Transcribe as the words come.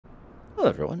Hello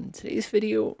everyone, in today's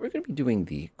video we're going to be doing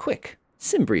the quick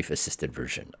SimBrief assisted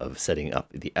version of setting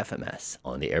up the FMS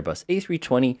on the Airbus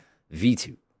A320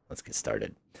 V2. Let's get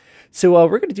started. So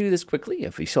we're going to do this quickly.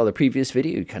 If you saw the previous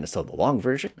video, you kind of saw the long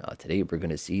version. Today we're going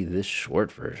to see this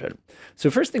short version. So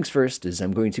first things first is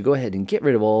I'm going to go ahead and get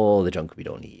rid of all the junk we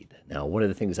don't need. Now, one of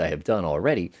the things I have done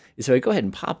already is if I go ahead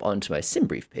and pop onto my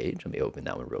SimBrief page, let me open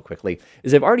that one real quickly,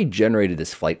 is I've already generated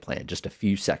this flight plan just a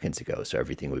few seconds ago. So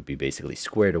everything would be basically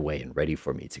squared away and ready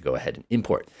for me to go ahead and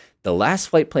import. The last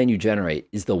flight plan you generate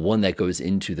is the one that goes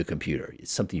into the computer.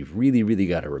 It's something you've really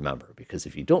got to remember, because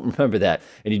if you don't remember that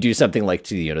and you do something like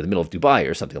to the middle of Dubai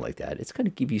or something like that, it's going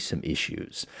to give you some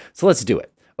issues. So let's do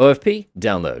it. OFP,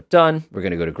 download, done. We're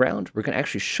going to go to ground. We're going to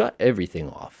actually shut everything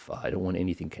off. I don't want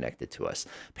anything connected to us.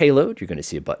 Payload, you're going to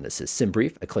see a button that says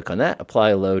SimBrief. I click on that,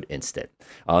 apply load instant.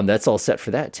 That's all set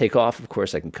for that. Takeoff, of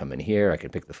course, I can come in here. I can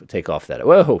pick the takeoff that.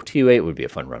 Whoa, TU8 would be a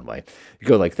fun runway. You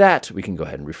go like that. We can go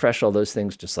ahead and refresh all those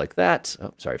things just like that.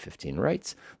 Oh, sorry, 15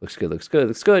 rights. Looks good, looks good,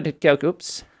 looks good. Hit calc,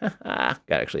 oops. Got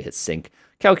to actually hit sync.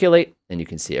 Calculate, and you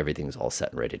can see everything's all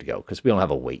set and ready to go because we don't have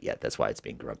a weight yet. That's why it's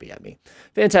being grumpy at me.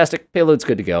 Fantastic. Payload's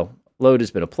good to go. Load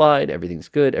has been applied. Everything's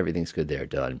good. Everything's good there.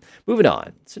 Done. Moving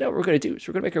on. So now what we're going to do is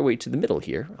we're going to make our way to the middle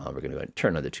here. We're going to go ahead and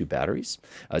turn on the two batteries.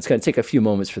 It's going to take a few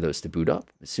moments for those to boot up.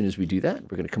 As soon as we do that,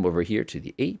 we're going to come over here to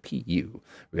the APU.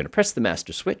 We're going to press the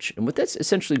master switch. And what that's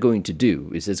essentially going to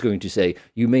do is it's going to say,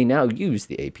 you may now use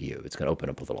the APU. It's going to open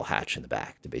up a little hatch in the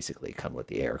back to basically kind of let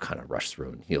the air kind of rush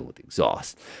through and heal with the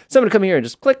exhaust. So I'm going to come here and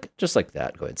just click, just like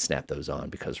that. Go ahead and snap those on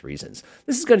because reasons.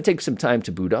 This is going to take some time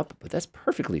to boot up, but that's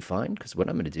perfectly fine because what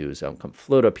I'm going to do is I'll come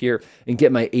float up here and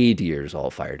get my ADers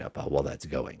all fired up while that's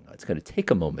going. It's going to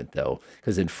take a moment though,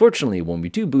 because unfortunately when we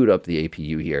do boot up the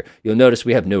APU here, you'll notice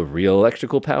we have no real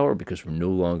electrical power because we're no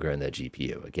longer in that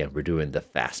GPU. Again, we're doing the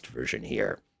fast version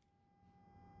here.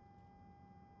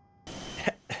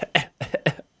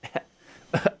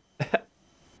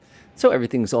 So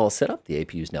everything's all set up. The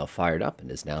APU is now fired up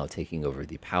and is now taking over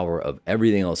the power of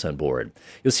everything else on board.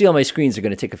 You'll see all my screens are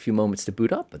going to take a few moments to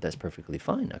boot up, but that's perfectly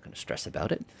fine. Not going to stress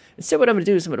about it. Instead, what I'm going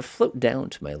to do is I'm going to float down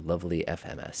to my lovely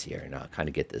FMS here and kind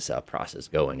of get this process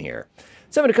going here.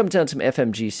 So I'm going to come down to my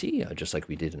FMGC, just like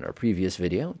we did in our previous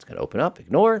video. It's going to open up,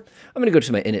 ignore. I'm going to go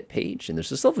to my init page, and there's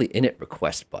this lovely init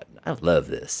request button. I love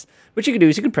this. What you can do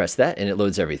is you can press that, and it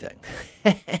loads everything.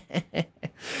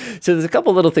 So there's a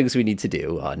couple little things we need to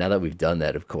do. Now that we've done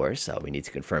that, of course, we need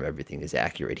to confirm everything is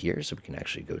accurate here so we can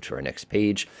actually go to our next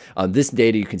page. This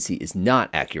data you can see is not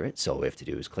accurate, so all we have to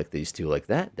do is click these two like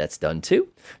that. That's done too.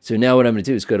 So now what I'm going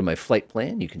to do is go to my flight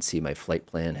plan. You can see my flight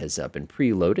plan has been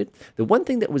preloaded. The one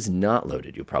thing that was not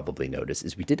loaded, you'll probably notice,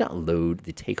 is we did not load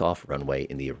the takeoff runway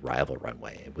and the arrival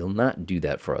runway. It will not do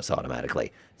that for us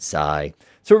automatically. Sigh.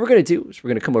 So what we're going to do is we're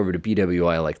going to come over to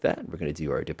BWI like that. We're going to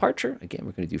do our departure. Again,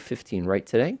 we're going to do 15 right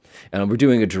today. And we're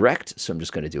doing a direct, so I'm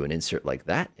just going to do an insert like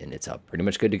that, and it's pretty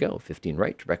much good to go. 15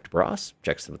 right, direct to Bros.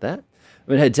 Checks with that. I'm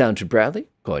going to head down to Bradley.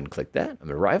 Go ahead and click that. I'm going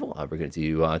to arrival. We're going to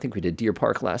do, I think we did Deer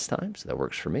Park last time, so that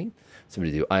works for me. So I'm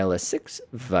going to do ILS 6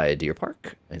 via Deer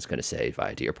Park. And it's going to say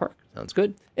via Deer Park. Sounds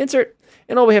good. Insert.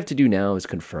 And all we have to do now is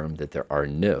confirm that there are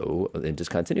no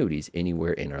discontinuities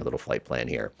anywhere in our little flight plan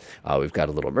here. We've got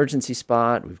a little emergency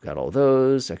spot. We've got all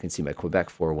those. I can see my Quebec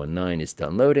 419 is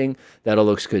done loading. That all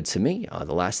looks good to me.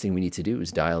 The last thing we need to do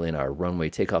is dial in our runway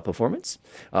takeoff performance.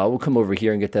 We'll come over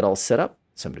here and get that all set up.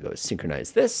 So I'm going to go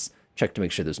synchronize this. Check to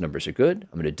make sure those numbers are good.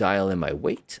 I'm going to dial in my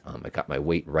weight. I got my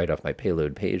weight right off my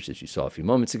payload page, as you saw a few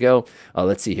moments ago.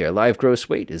 Let's see here. Live gross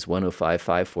weight is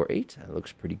 105,548. That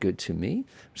looks pretty good to me.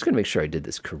 I'm just going to make sure I did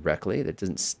this correctly.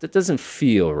 That doesn't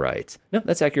feel right. No,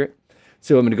 that's accurate.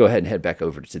 So I'm going to go ahead and head back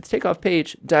over to the takeoff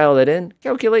page, dial that in,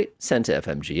 calculate, send to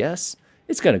FMGS.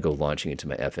 It's going to go launching into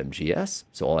my FMGS.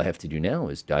 So all I have to do now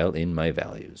is dial in my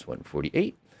values,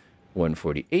 148,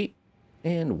 148,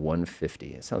 and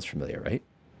 150. It sounds familiar, right?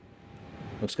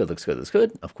 Looks good, looks good, looks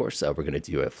good. Of course, we're going to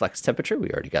do a flex temperature. We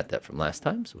already got that from last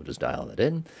time, so we'll just dial that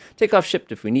in. Takeoff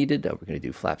shift if we needed. We're going to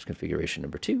do flaps configuration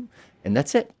number 2, and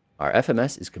that's it. Our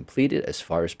FMS is completed as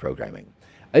far as programming.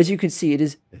 As you can see, it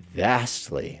is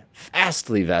vastly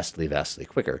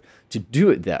quicker to do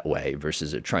it that way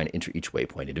versus trying to enter each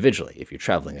waypoint individually. If you're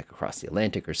traveling like across the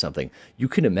Atlantic or something, you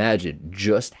can imagine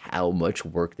just how much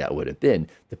work that would have been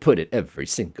to put at every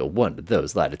single one of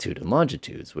those latitude and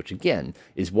longitudes, which again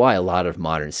is why a lot of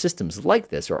modern systems like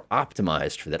this are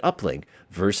optimized for that uplink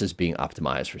versus being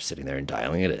optimized for sitting there and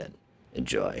dialing it in.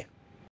 Enjoy.